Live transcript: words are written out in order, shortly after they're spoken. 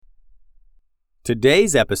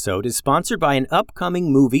Today's episode is sponsored by an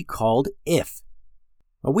upcoming movie called If.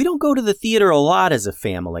 We don't go to the theater a lot as a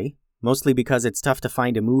family, mostly because it's tough to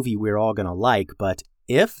find a movie we're all going to like, but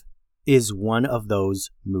If is one of those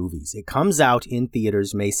movies. It comes out in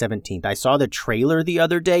theaters May 17th. I saw the trailer the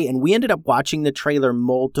other day, and we ended up watching the trailer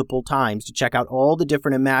multiple times to check out all the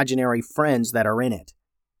different imaginary friends that are in it.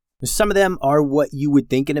 Some of them are what you would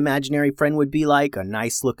think an imaginary friend would be like, a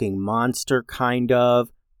nice-looking monster, kind of.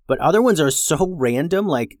 But other ones are so random,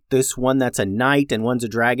 like this one that's a knight and one's a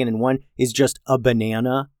dragon and one is just a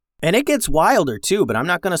banana. And it gets wilder too, but I'm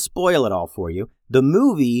not going to spoil it all for you. The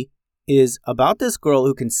movie is about this girl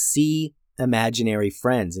who can see imaginary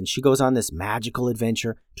friends, and she goes on this magical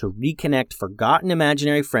adventure to reconnect forgotten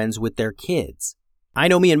imaginary friends with their kids. I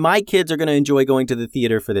know me and my kids are going to enjoy going to the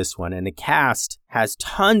theater for this one, and the cast has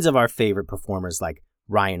tons of our favorite performers like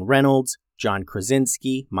Ryan Reynolds, John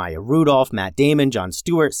Krasinski, Maya Rudolph, Matt Damon, Jon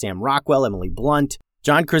Stewart, Sam Rockwell, Emily Blunt.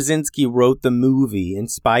 John Krasinski wrote the movie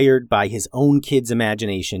inspired by his own kid's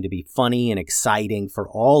imagination to be funny and exciting for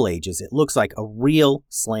all ages. It looks like a real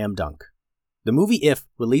slam dunk. The movie If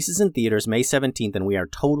releases in theaters May 17th, and we are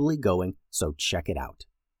totally going, so check it out.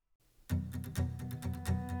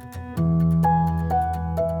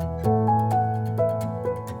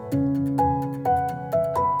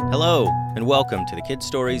 Hello, and welcome to the Kid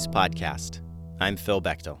Stories Podcast. I'm Phil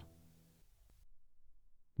Bechtel.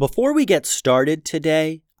 Before we get started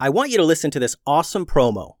today, I want you to listen to this awesome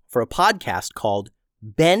promo for a podcast called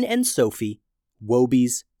Ben and Sophie,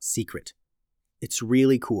 Wobie's Secret. It's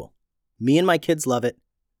really cool. Me and my kids love it.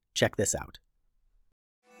 Check this out.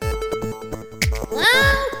 Hello?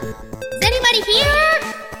 Is anybody here?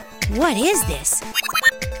 What is this?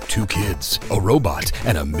 2 kids, a robot,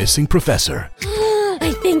 and a missing professor.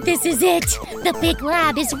 I think this is it. The big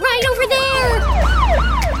lab is right over there.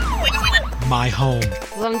 My home.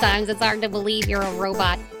 Sometimes it's hard to believe you're a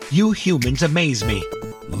robot. You humans amaze me.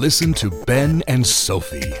 Listen to Ben and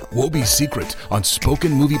Sophie, Wobie's Secret on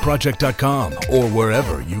SpokenMovieProject.com or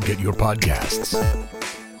wherever you get your podcasts.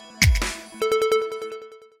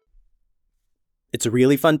 It's a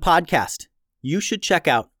really fun podcast. You should check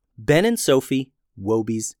out Ben and Sophie,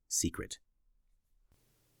 Wobie's Secret.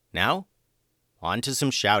 Now, on to some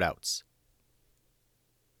shout-outs.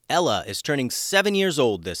 Ella is turning 7 years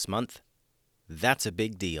old this month. That's a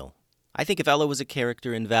big deal. I think if Ella was a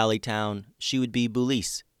character in Valley Town, she would be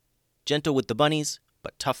Boulise. Gentle with the bunnies,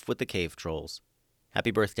 but tough with the cave trolls. Happy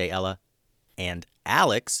birthday, Ella. And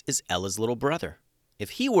Alex is Ella's little brother.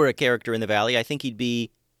 If he were a character in the Valley, I think he'd be...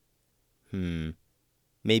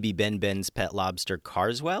 maybe Ben's pet lobster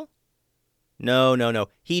Carswell? No.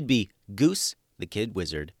 He'd be Goose, the kid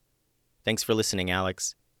wizard. Thanks for listening,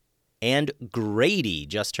 Alex. And Grady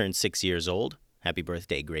just turned 6 years old. Happy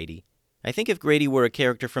birthday, Grady. I think if Grady were a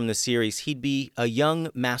character from the series, he'd be a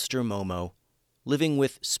young Master Momo, living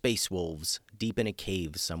with space wolves deep in a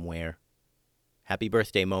cave somewhere. Happy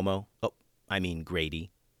birthday, Momo.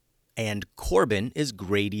 Grady. And Corbin is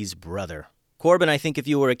Grady's brother. Corbin, I think if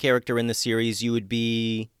you were a character in the series, you would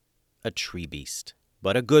be a tree beast,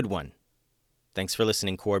 but a good one. Thanks for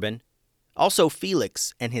listening, Corbin. Also,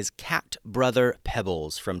 Felix and his cat brother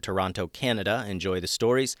Pebbles from Toronto, Canada, enjoy the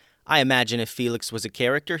stories. I imagine if Felix was a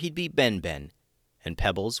character, he'd be Ben, and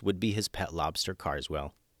Pebbles would be his pet lobster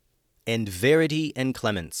Carswell. And Verity and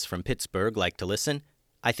Clements from Pittsburgh like to listen.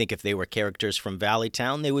 I think if they were characters from Valley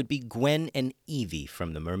Town, they would be Gwen and Evie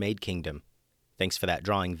from the Mermaid Kingdom. Thanks for that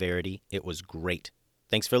drawing, Verity. It was great.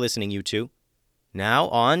 Thanks for listening, you two. Now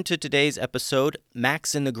on to today's episode,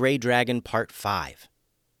 Max and the Grey Dragon Part 5.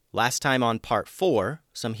 Last time on Part 4,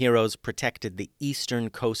 some heroes protected the eastern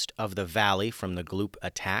coast of the valley from the Gloop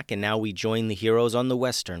attack, and now we join the heroes on the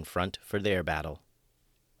western front for their battle.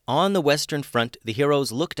 On the western front, the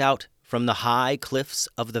heroes looked out from the high cliffs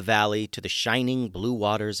of the valley to the shining blue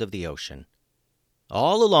waters of the ocean.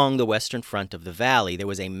 All along the western front of the valley, there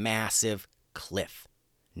was a massive cliff.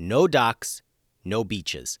 No docks, no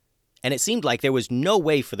beaches, and it seemed like there was no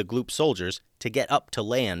way for the Gloop soldiers to get up to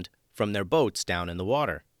land from their boats down in the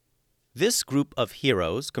water. This group of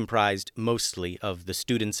heroes, comprised mostly of the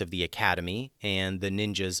students of the academy and the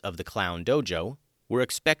ninjas of the Clown Dojo, were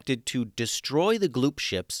expected to destroy the Gloop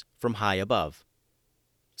ships from high above.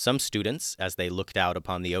 Some students, as they looked out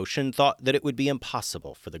upon the ocean, thought that it would be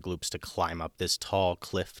impossible for the Gloops to climb up this tall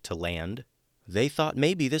cliff to land. They thought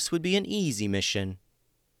maybe this would be an easy mission.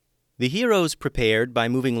 The heroes prepared by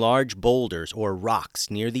moving large boulders or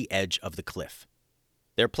rocks near the edge of the cliff.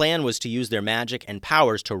 Their plan was to use their magic and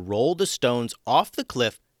powers to roll the stones off the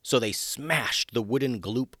cliff so they smashed the wooden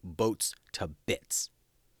Gloop boats to bits.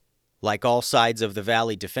 Like all sides of the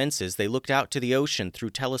valley defenses, they looked out to the ocean through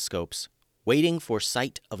telescopes, waiting for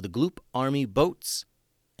sight of the Gloop Army boats,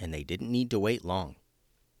 and they didn't need to wait long.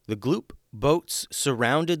 The Gloop boats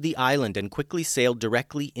surrounded the island and quickly sailed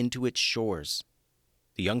directly into its shores.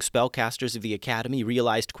 The young spellcasters of the Academy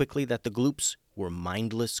realized quickly that the Gloops were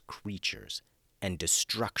mindless creatures, and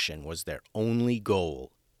destruction was their only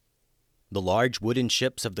goal. The large wooden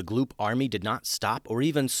ships of the Gloop Army did not stop or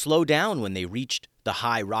even slow down when they reached the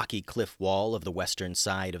high rocky cliff wall of the western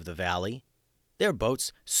side of the valley. Their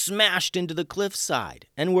boats smashed into the cliffside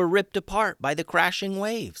and were ripped apart by the crashing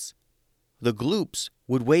waves. The Gloops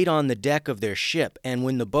would wait on the deck of their ship, and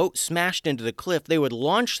when the boat smashed into the cliff, they would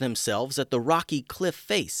launch themselves at the rocky cliff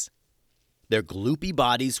face. Their gloopy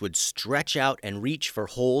bodies would stretch out and reach for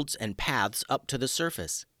holds and paths up to the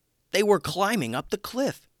surface. They were climbing up the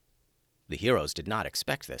cliff. The heroes did not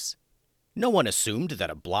expect this. No one assumed that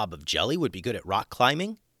a blob of jelly would be good at rock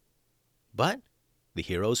climbing. But the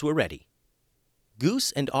heroes were ready.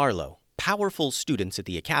 Goose and Arlo, powerful students at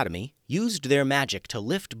the Academy, used their magic to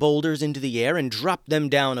lift boulders into the air and drop them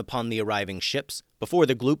down upon the arriving ships before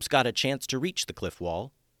the Gloops got a chance to reach the cliff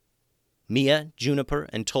wall. Mia, Juniper,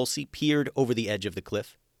 and Tulsi peered over the edge of the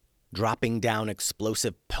cliff, dropping down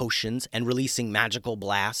explosive potions and releasing magical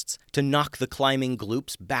blasts to knock the climbing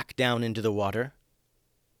Gloops back down into the water.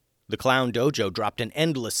 The Clown Dojo dropped an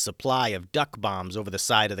endless supply of duck bombs over the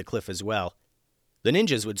side of the cliff as well. The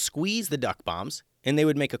ninjas would squeeze the duck bombs, and they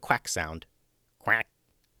would make a quack sound. Quack.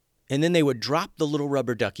 And then they would drop the little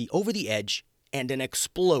rubber ducky over the edge, and an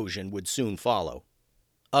explosion would soon follow.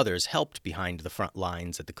 Others helped behind the front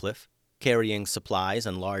lines at the cliff, carrying supplies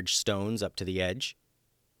and large stones up to the edge.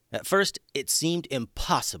 At first, it seemed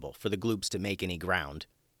impossible for the Gloops to make any ground.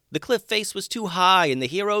 The cliff face was too high and the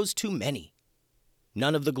heroes too many.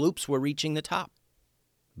 None of the Gloops were reaching the top.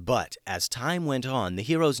 But as time went on, the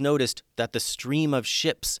heroes noticed that the stream of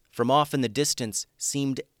ships from off in the distance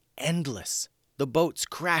seemed endless. The boats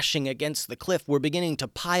crashing against the cliff were beginning to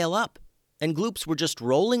pile up, and Gloops were just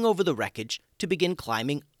rolling over the wreckage to begin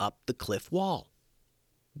climbing up the cliff wall.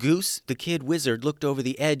 Goose, the kid wizard, looked over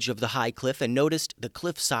the edge of the high cliff and noticed the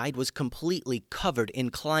cliffside was completely covered in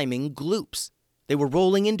climbing Gloops. They were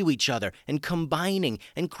rolling into each other and combining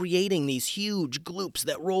and creating these huge Gloops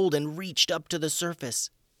that rolled and reached up to the surface.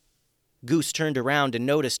 Goose turned around and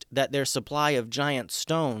noticed that their supply of giant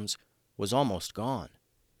stones was almost gone.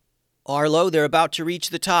 "Arlo, they're about to reach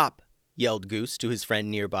the top," yelled Goose to his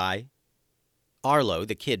friend nearby. Arlo,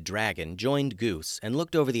 the kid dragon, joined Goose and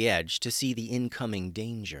looked over the edge to see the incoming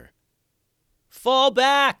danger. "Fall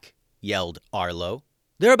back!" yelled Arlo.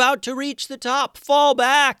 "They're about to reach the top! Fall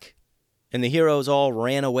back!" And the heroes all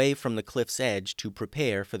ran away from the cliff's edge to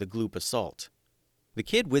prepare for the Gloop assault. The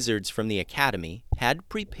kid wizards from the Academy had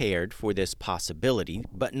prepared for this possibility,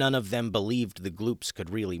 but none of them believed the Gloops could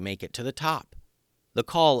really make it to the top. The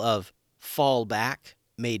call of "fall back"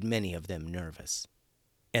 made many of them nervous.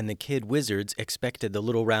 And the kid wizards expected the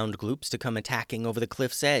little round Gloops to come attacking over the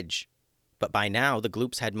cliff's edge. But by now, the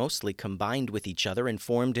Gloops had mostly combined with each other and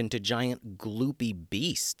formed into giant gloopy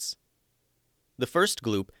beasts. The first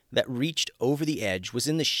Gloop that reached over the edge was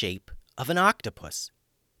in the shape of an octopus.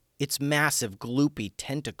 Its massive gloopy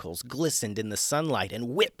tentacles glistened in the sunlight and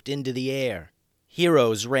whipped into the air.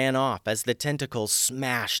 Heroes ran off as the tentacles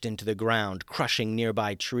smashed into the ground, crushing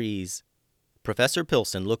nearby trees. Professor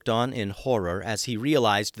Pilson looked on in horror as he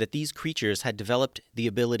realized that these creatures had developed the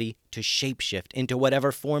ability to shapeshift into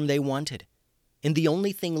whatever form they wanted. And the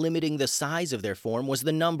only thing limiting the size of their form was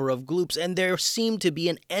the number of Gloops, and there seemed to be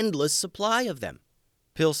an endless supply of them.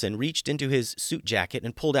 Pilson reached into his suit jacket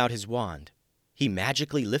and pulled out his wand. He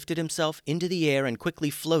magically lifted himself into the air and quickly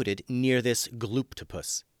floated near this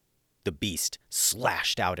Glooptopus. The beast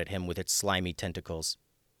slashed out at him with its slimy tentacles.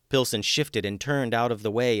 Pilson shifted and turned out of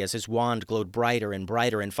the way as his wand glowed brighter and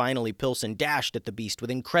brighter, and finally Pilson dashed at the beast with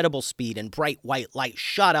incredible speed, and bright white light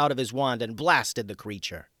shot out of his wand and blasted the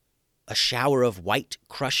creature. A shower of white,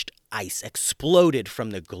 crushed ice exploded from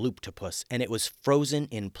the Glooptopus, and it was frozen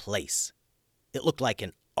in place. It looked like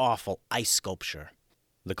an awful ice sculpture.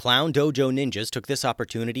 The Clown Dojo ninjas took this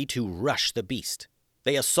opportunity to rush the beast.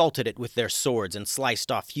 They assaulted it with their swords and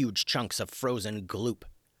sliced off huge chunks of frozen gloop.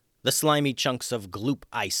 The slimy chunks of gloop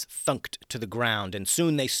ice thunked to the ground, and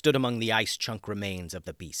soon they stood among the ice chunk remains of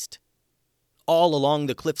the beast. All along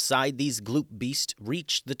the cliffside, these gloop beasts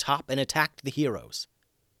reached the top and attacked the heroes.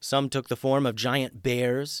 Some took the form of giant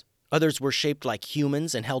bears. Others were shaped like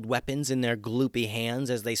humans and held weapons in their gloopy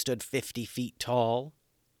hands as they stood 50 feet tall.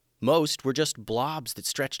 Most were just blobs that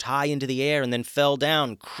stretched high into the air and then fell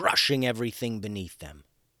down, crushing everything beneath them.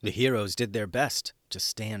 The heroes did their best to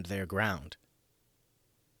stand their ground.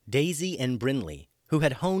 Daisy and Brinley, who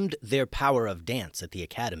had honed their power of dance at the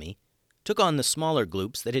Academy, took on the smaller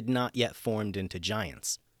gloops that had not yet formed into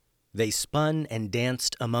giants. They spun and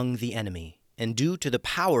danced among the enemy, and due to the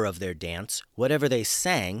power of their dance, whatever they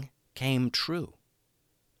sang came true.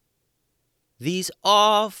 These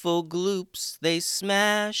awful gloops, they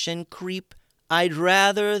smash and creep. I'd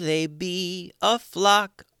rather they be a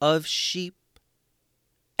flock of sheep.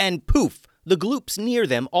 And poof, the gloops near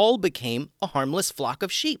them all became a harmless flock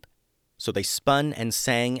of sheep. So they spun and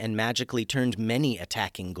sang and magically turned many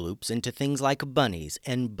attacking gloops into things like bunnies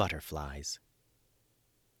and butterflies.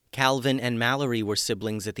 Calvin and Mallory were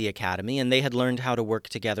siblings at the academy, and they had learned how to work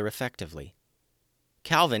together effectively.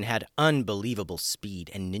 Calvin had unbelievable speed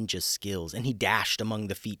and ninja skills, and he dashed among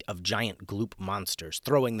the feet of giant gloop monsters,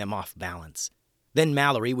 throwing them off balance. Then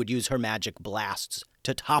Mallory would use her magic blasts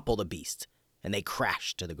to topple the beasts, and they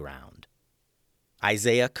crashed to the ground.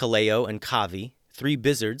 Isaiah, Kaleo, and Kavi, 3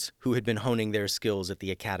 Bizzards who had been honing their skills at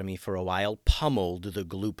the academy for a while, pummeled the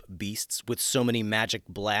gloop beasts with so many magic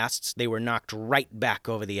blasts they were knocked right back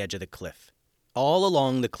over the edge of the cliff. All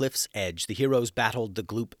along the cliff's edge, the heroes battled the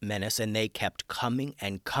gloop menace, and they kept coming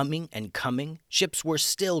and coming and coming. Ships were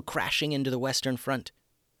still crashing into the western front.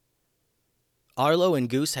 Arlo and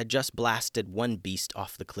Goose had just blasted one beast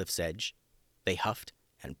off the cliff's edge. They huffed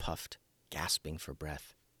and puffed, gasping for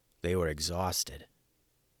breath. They were exhausted.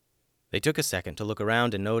 They took a second to look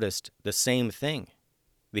around and noticed the same thing.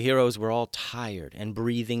 The heroes were all tired and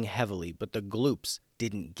breathing heavily, but the gloops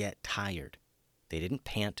didn't get tired. They didn't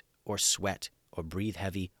pant or sweat or breathe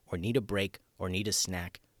heavy or need a break or need a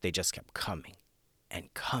snack. They just kept coming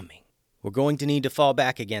and coming. "We're going to need to fall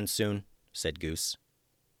back again soon," said Goose.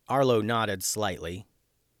 Arlo nodded slightly.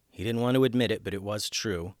 He didn't want to admit it, but it was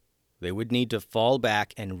true. They would need to fall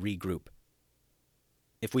back and regroup.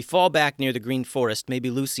 "If we fall back near the Green Forest,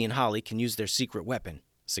 maybe Lucy and Holly can use their secret weapon,"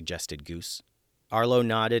 suggested Goose. Arlo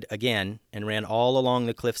nodded again and ran all along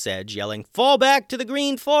the cliff's edge, yelling, "Fall back to the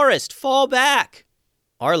Green Forest! Fall back!"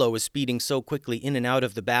 Arlo was speeding so quickly in and out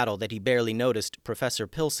of the battle that he barely noticed Professor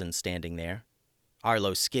Pilson standing there.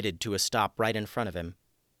 Arlo skidded to a stop right in front of him.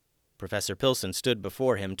 Professor Pilson stood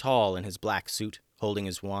before him, tall in his black suit, holding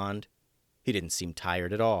his wand. He didn't seem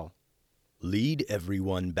tired at all. "Lead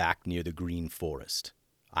everyone back near the Green Forest.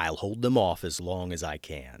 I'll hold them off as long as I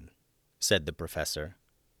can," said the professor.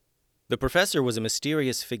 The professor was a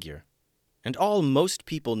mysterious figure, and all most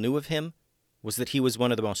people knew of him was that he was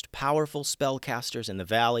one of the most powerful spellcasters in the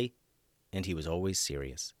valley, and he was always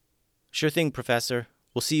serious. "Sure thing, Professor.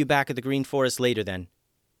 We'll see you back at the Green Forest later, then."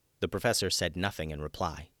 The professor said nothing in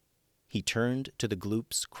reply. He turned to the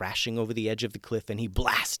gloops crashing over the edge of the cliff, and he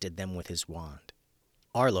blasted them with his wand.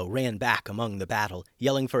 Arlo ran back among the battle,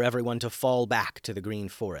 yelling for everyone to fall back to the Green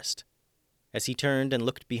Forest. As he turned and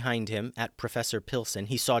looked behind him at Professor Pilson,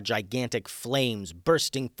 he saw gigantic flames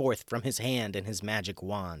bursting forth from his hand and his magic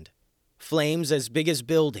wand. Flames as big as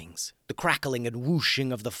buildings. The crackling and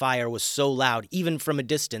whooshing of the fire was so loud, even from a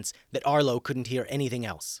distance, that Arlo couldn't hear anything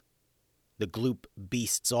else. The gloop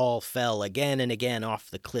beasts all fell again and again off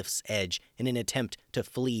the cliff's edge in an attempt to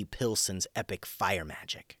flee Pilson's epic fire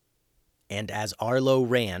magic. And as Arlo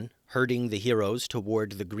ran, herding the heroes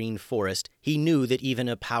toward the Green Forest, he knew that even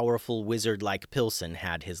a powerful wizard like Pilson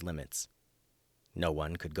had his limits. No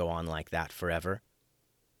one could go on like that forever.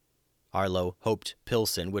 Arlo hoped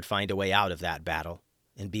Pilson would find a way out of that battle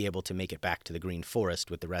and be able to make it back to the Green Forest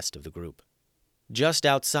with the rest of the group. Just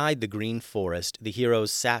outside the Green Forest, the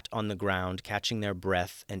heroes sat on the ground, catching their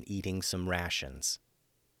breath and eating some rations.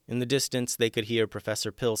 In the distance, they could hear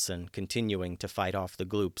Professor Pilson continuing to fight off the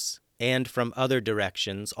gloops, and from other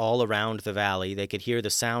directions, all around the valley, they could hear the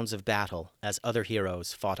sounds of battle as other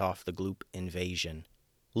heroes fought off the gloop invasion.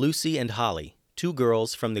 Lucy and Holly, 2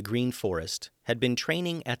 girls from the Green Forest, had been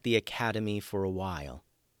training at the academy for a while.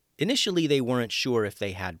 Initially, they weren't sure if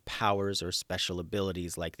they had powers or special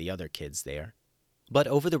abilities like the other kids there. But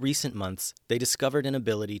over the recent months, they discovered an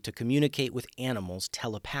ability to communicate with animals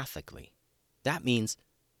telepathically. That means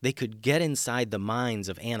they could get inside the minds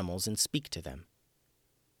of animals and speak to them.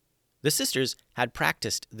 The sisters had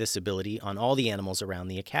practiced this ability on all the animals around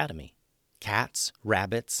the academy. Cats,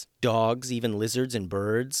 rabbits, dogs, even lizards and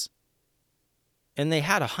birds. And they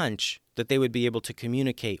had a hunch that they would be able to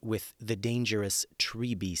communicate with the dangerous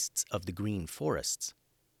tree beasts of the Green Forests.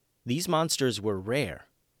 These monsters were rare,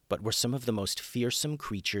 but were some of the most fearsome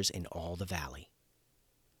creatures in all the valley.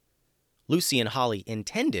 Lucy and Holly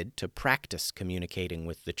intended to practice communicating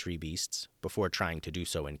with the tree beasts before trying to do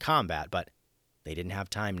so in combat, but they didn't have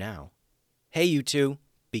time now. "Hey, you two,"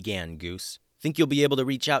 began Goose. "Think you'll be able to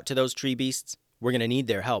reach out to those tree beasts? We're going to need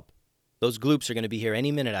their help. Those gloops are going to be here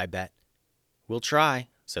any minute, I bet." "We'll try,"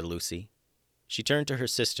 said Lucy. She turned to her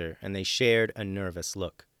sister, and they shared a nervous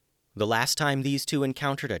look. The last time these two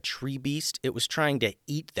encountered a tree beast, it was trying to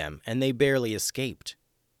eat them, and they barely escaped.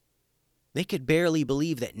 They could barely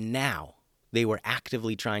believe that now they were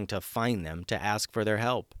actively trying to find them to ask for their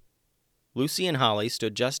help. Lucy and Holly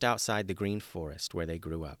stood just outside the green forest where they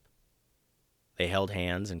grew up. They held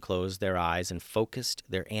hands and closed their eyes and focused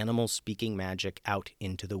their animal-speaking magic out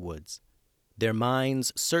into the woods. Their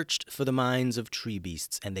minds searched for the minds of tree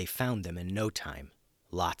beasts, and they found them in no time.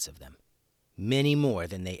 Lots of them. Many more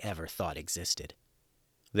than they ever thought existed.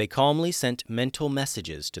 They calmly sent mental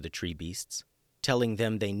messages to the tree beasts, telling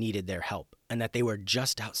them they needed their help and that they were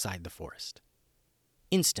just outside the forest.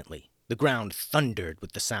 Instantly, the ground thundered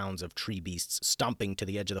with the sounds of tree beasts stomping to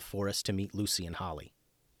the edge of the forest to meet Lucy and Holly.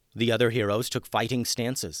 The other heroes took fighting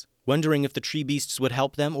stances, wondering if the tree beasts would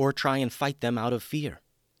help them or try and fight them out of fear.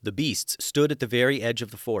 The beasts stood at the very edge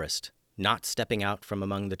of the forest, not stepping out from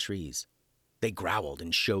among the trees. They growled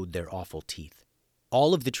and showed their awful teeth.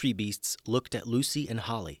 All of the tree beasts looked at Lucy and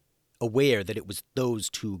Holly, aware that it was those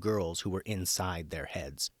two girls who were inside their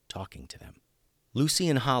heads talking to them. Lucy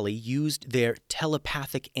and Holly used their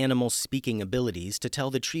telepathic animal-speaking abilities to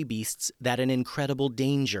tell the tree beasts that an incredible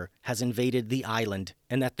danger has invaded the island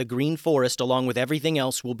and that the green forest, along with everything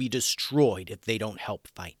else, will be destroyed if they don't help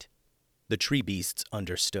fight. The tree beasts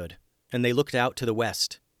understood, and they looked out to the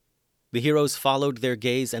west. The heroes followed their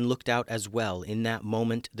gaze and looked out as well. In that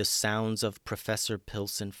moment, the sounds of Professor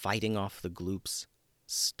Pilson fighting off the gloops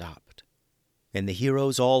stopped. And the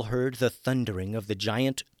heroes all heard the thundering of the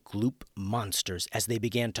giant gloop monsters as they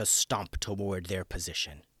began to stomp toward their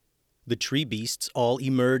position. The tree beasts all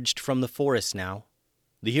emerged from the forest now.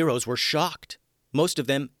 The heroes were shocked. Most of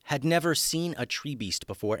them had never seen a tree beast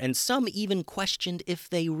before, and some even questioned if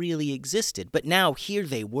they really existed. But now here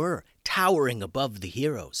they were, towering above the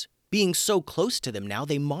heroes. Being so close to them now,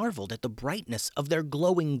 they marveled at the brightness of their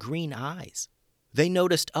glowing green eyes. They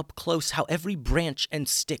noticed up close how every branch and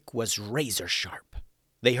stick was razor sharp.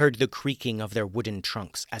 They heard the creaking of their wooden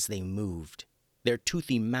trunks as they moved. Their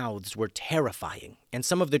toothy mouths were terrifying, and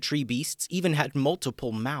some of the tree beasts even had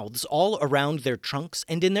multiple mouths all around their trunks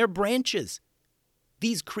and in their branches.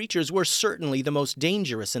 These creatures were certainly the most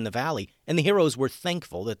dangerous in the valley, and the heroes were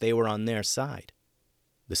thankful that they were on their side.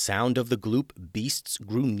 The sound of the gloop beasts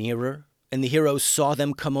grew nearer, and the heroes saw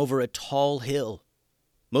them come over a tall hill.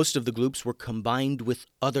 Most of the gloops were combined with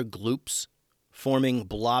other gloops, forming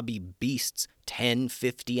blobby beasts 10,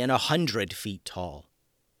 50, and 100 feet tall.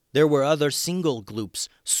 There were other single gloops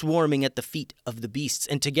swarming at the feet of the beasts,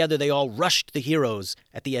 and together they all rushed the heroes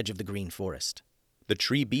at the edge of the green forest. The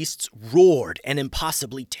tree beasts roared an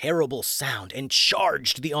impossibly terrible sound and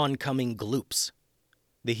charged the oncoming gloops.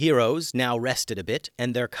 The heroes, now rested a bit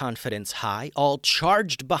and their confidence high, all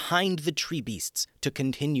charged behind the tree beasts to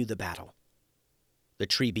continue the battle. The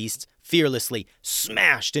tree beasts fearlessly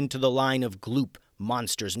smashed into the line of gloop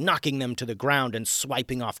monsters, knocking them to the ground and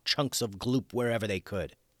swiping off chunks of gloop wherever they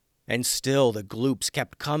could. And still the gloops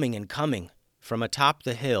kept coming and coming. From atop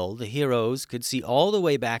the hill, the heroes could see all the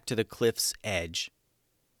way back to the cliff's edge,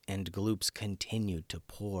 and gloops continued to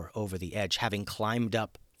pour over the edge, having climbed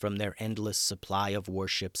up from their endless supply of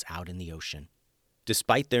warships out in the ocean.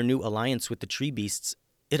 Despite their new alliance with the tree beasts,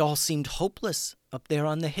 it all seemed hopeless up there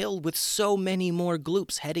on the hill with so many more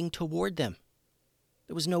gloops heading toward them.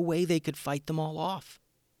 There was no way they could fight them all off.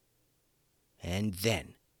 And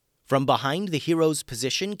then, from behind the heroes'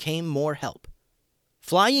 position came more help.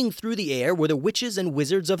 Flying through the air were the witches and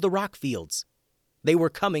wizards of the Rockfields. They were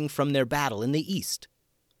coming from their battle in the east.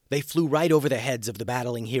 They flew right over the heads of the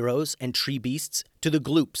battling heroes and tree beasts to the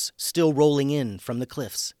gloops still rolling in from the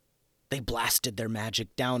cliffs. They blasted their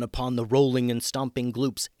magic down upon the rolling and stomping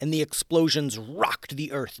gloops, and the explosions rocked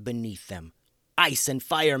the earth beneath them. Ice and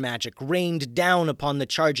fire magic rained down upon the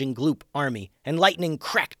charging gloop army, and lightning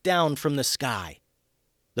cracked down from the sky.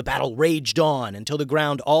 The battle raged on until the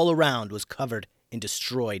ground all around was covered in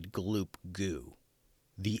destroyed gloop goo.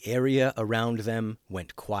 The area around them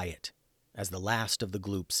went quiet as the last of the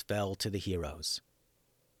gloops fell to the heroes.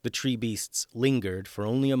 The tree beasts lingered for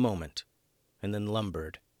only a moment and then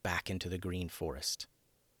lumbered back into the green forest.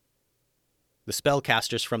 The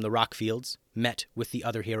spellcasters from the Rockfields met with the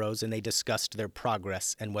other heroes, and they discussed their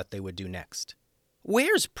progress and what they would do next.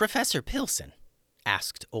 "Where's Professor Pilson?"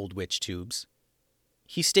 asked Old Witch Tubes.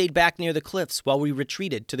 "He stayed back near the cliffs while we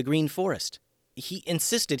retreated to the green forest. He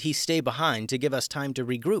insisted he stay behind to give us time to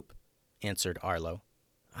regroup," answered Arlo.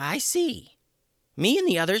 "I see. Me and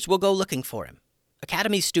the others will go looking for him.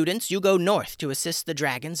 Academy students, you go north to assist the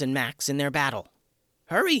dragons and Max in their battle."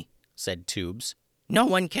 "Hurry," said Tubes. "No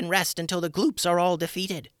one can rest until the gloops are all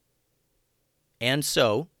defeated." And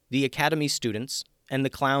so, the Academy students and the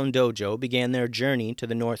Clown Dojo began their journey to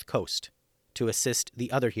the North Coast to assist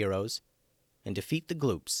the other heroes and defeat the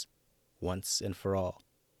Gloops once and for all.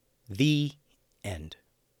 The end.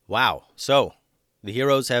 Wow. So, the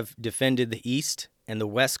heroes have defended the east and the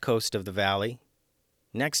west coast of the valley.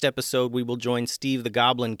 Next episode, we will join Steve the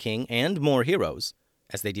Goblin King and more heroes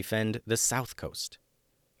as they defend the south coast.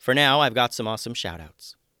 For now, I've got some awesome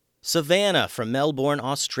shout-outs. Savannah from Melbourne,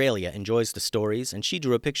 Australia enjoys the stories, and she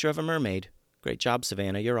drew a picture of a mermaid. Great job,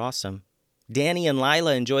 Savannah. You're awesome. Danny and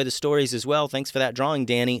Lila enjoy the stories as well. Thanks for that drawing,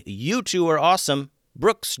 Danny. You two are awesome.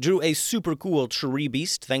 Brooks drew a super cool tree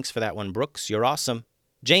beast. Thanks for that one, Brooks. You're awesome.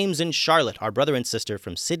 James and Charlotte, our brother and sister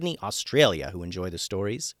from Sydney, Australia, who enjoy the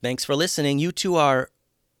stories. Thanks for listening. You two are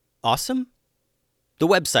awesome. The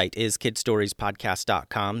website is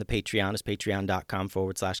kidstoriespodcast.com. The Patreon is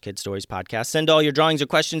patreon.com/kidstoriespodcast. Send all your drawings or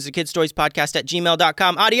questions to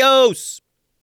kidstoriespodcast@gmail.com. Adios!